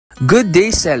Good day,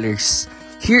 sellers!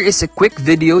 Here is a quick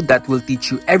video that will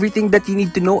teach you everything that you need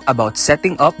to know about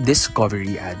setting up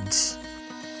discovery ads.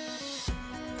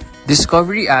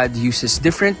 Discovery ad uses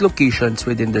different locations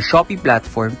within the Shopee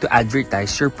platform to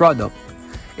advertise your product.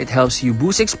 It helps you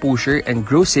boost exposure and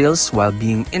grow sales while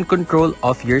being in control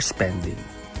of your spending.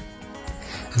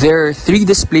 There are 3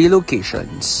 display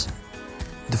locations.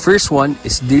 The first one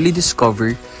is Daily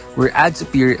Discover, where ads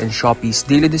appear in Shopee's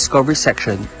Daily Discover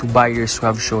section to buyers who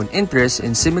have shown interest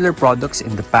in similar products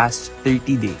in the past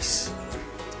 30 days.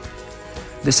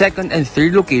 The second and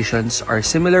third locations are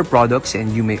Similar Products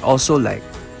and You May Also Like,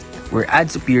 where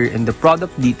ads appear in the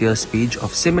product details page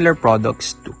of similar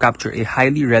products to capture a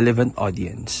highly relevant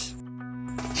audience.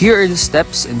 Here are the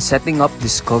steps in setting up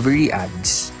discovery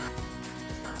ads.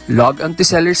 Log onto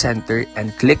Seller Center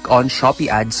and click on Shopee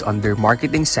Ads under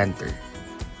Marketing Center.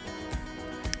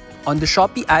 On the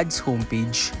Shopee Ads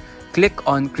homepage, click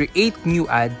on Create New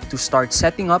Ad to start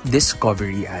setting up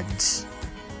discovery ads.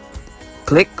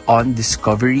 Click on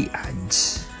Discovery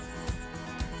Ads.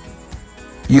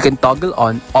 You can toggle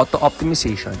on Auto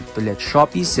Optimization to let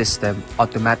Shopee's system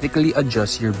automatically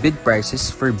adjust your bid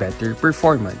prices for better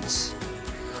performance.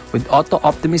 With Auto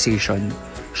Optimization,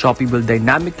 Shopee will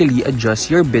dynamically adjust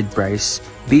your bid price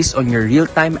based on your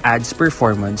real-time ads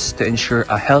performance to ensure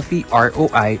a healthy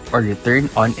ROI or return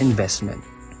on investment.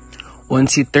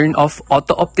 Once you turn off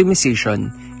Auto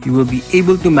Optimization, you will be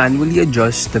able to manually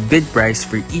adjust the bid price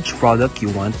for each product you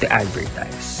want to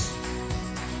advertise.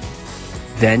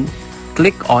 Then,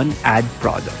 click on Add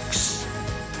Products.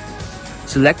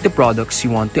 Select the products you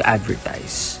want to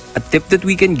advertise. A tip that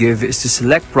we can give is to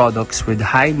select products with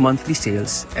high monthly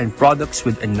sales and products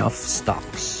with enough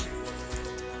stocks.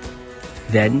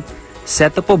 Then,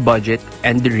 set up a budget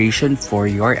and duration for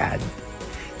your ad.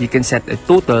 You can set a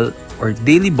total or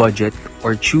daily budget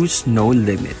or choose no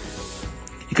limit.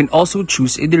 You can also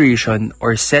choose a duration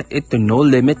or set it to no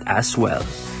limit as well.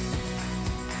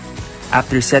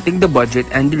 After setting the budget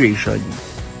and duration,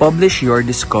 publish your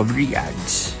discovery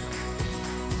ads.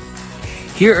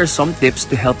 Here are some tips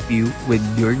to help you with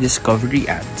your discovery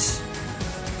ads.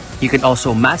 You can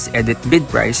also mass edit bid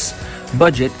price,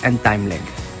 budget, and time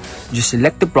length. Just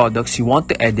select the products you want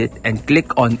to edit and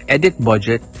click on Edit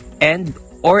Budget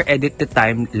or Edit the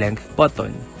Time Length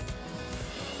button.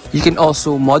 You can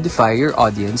also modify your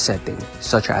audience setting,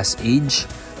 such as age,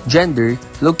 gender,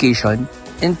 location,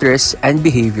 interests, and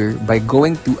behavior by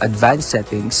going to Advanced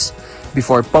Settings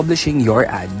before publishing your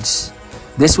ads.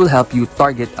 This will help you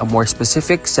target a more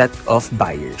specific set of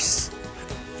buyers.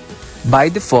 By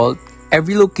default,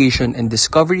 every location and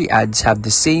discovery ads have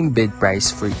the same bid price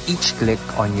for each click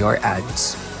on your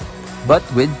ads. But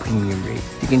with Premium Rate,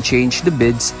 you can change the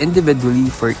bids individually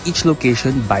for each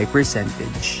location by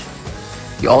percentage.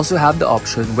 You also have the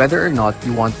option whether or not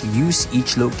you want to use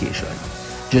each location.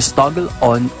 Just toggle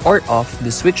on or off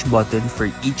the switch button for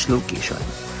each location.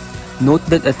 Note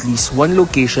that at least one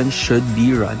location should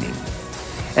be running.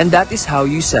 And that is how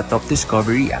you set up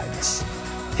discovery ads.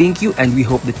 Thank you, and we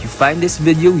hope that you find this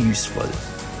video useful.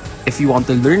 If you want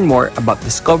to learn more about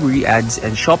discovery ads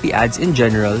and Shopee ads in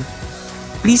general,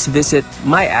 please visit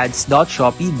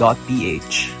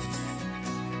myads.shopee.ph.